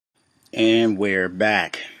And we're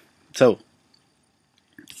back. So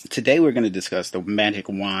today we're going to discuss the magic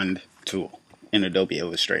wand tool in Adobe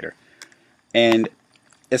Illustrator. And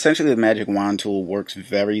essentially the magic wand tool works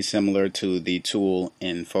very similar to the tool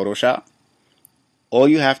in Photoshop. All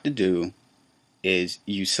you have to do is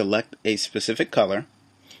you select a specific color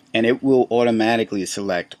and it will automatically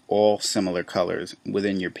select all similar colors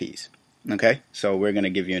within your piece. Okay, so we're going to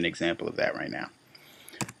give you an example of that right now.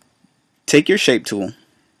 Take your shape tool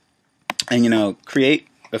and create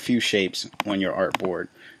a few shapes on your artboard.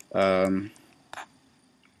 I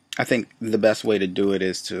think the best way to do it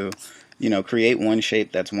is to create one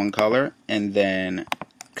shape that's one color and then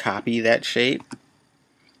copy that shape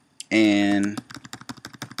and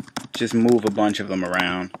just move a bunch of them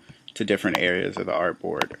around to different areas of the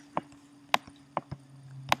artboard.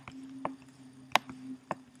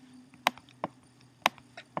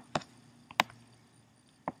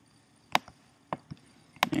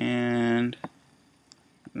 And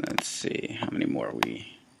let's see how many more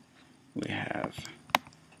we have.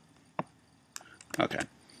 Okay.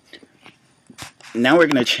 Now we're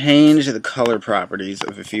going to change the color properties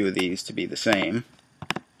of a few of these to be the same.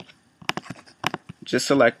 Just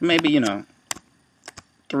select maybe,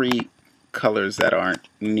 3 colors that aren't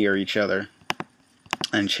near each other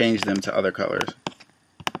and change them to other colors.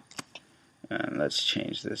 And let's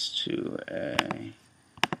change this to a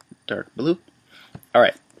dark blue.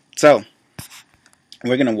 Alright, so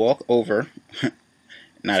we're going to walk over,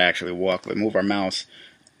 not actually walk, but move our mouse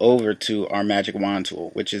over to our magic wand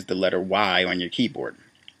tool, which is the letter Y on your keyboard.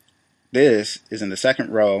 This is in the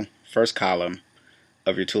second row, first column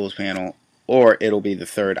of your tools panel, or it'll be the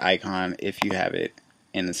third icon if you have it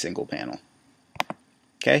in the single panel.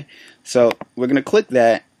 Okay, so we're going to click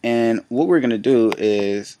that, and what we're going to do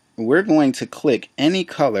is we're going to click any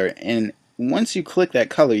color, and once you click that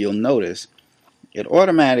color, you'll notice it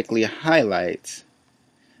automatically highlights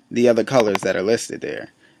the other colors that are listed there.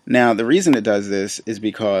 Now, the reason it does this is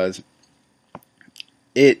because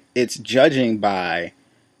it's judging by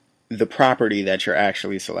the property that you're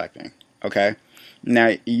actually selecting. Okay?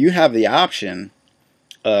 Now, you have the option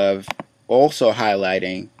of also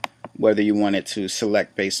highlighting whether you want it to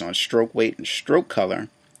select based on stroke weight and stroke color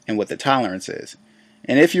and what the tolerance is.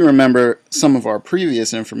 And if you remember some of our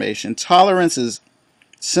previous information, tolerance is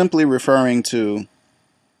simply referring to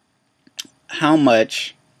how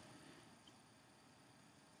much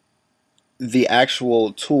the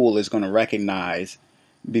actual tool is going to recognize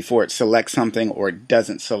before it selects something or it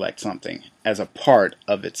doesn't select something as a part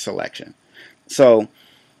of its selection. So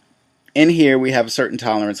in here we have a certain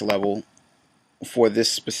tolerance level for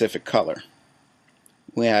this specific color.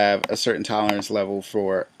 We have a certain tolerance level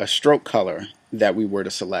for a stroke color that we were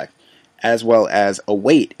to select, as well as a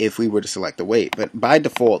weight if we were to select a weight. But by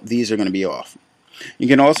default, these are going to be off. You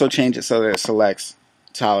can also change it so that it selects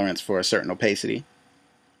tolerance for a certain opacity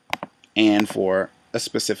and for a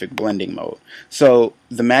specific blending mode. So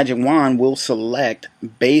the magic wand will select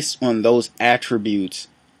based on those attributes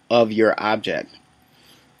of your object.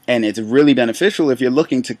 And it's really beneficial if you're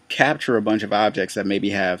looking to capture a bunch of objects that maybe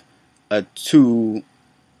have a 2-point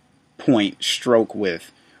stroke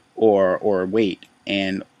width or weight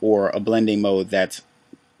or a blending mode that's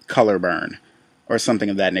color burn or something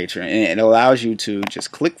of that nature. And it allows you to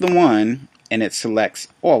just click the one and it selects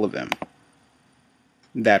all of them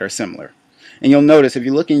that are similar. And you'll notice if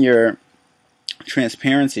you look in your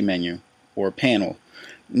transparency menu or panel,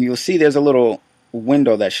 you'll see there's a little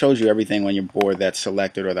window that shows you everything on your board that's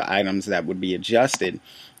selected or the items that would be adjusted.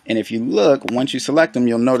 And if you look, once you select them,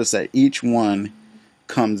 you'll notice that each one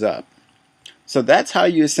comes up. So that's how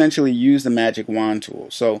you essentially use the magic wand tool.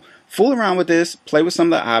 So fool around with this, play with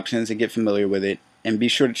some of the options and get familiar with it, and be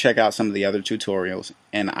sure to check out some of the other tutorials,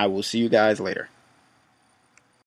 and I will see you guys later.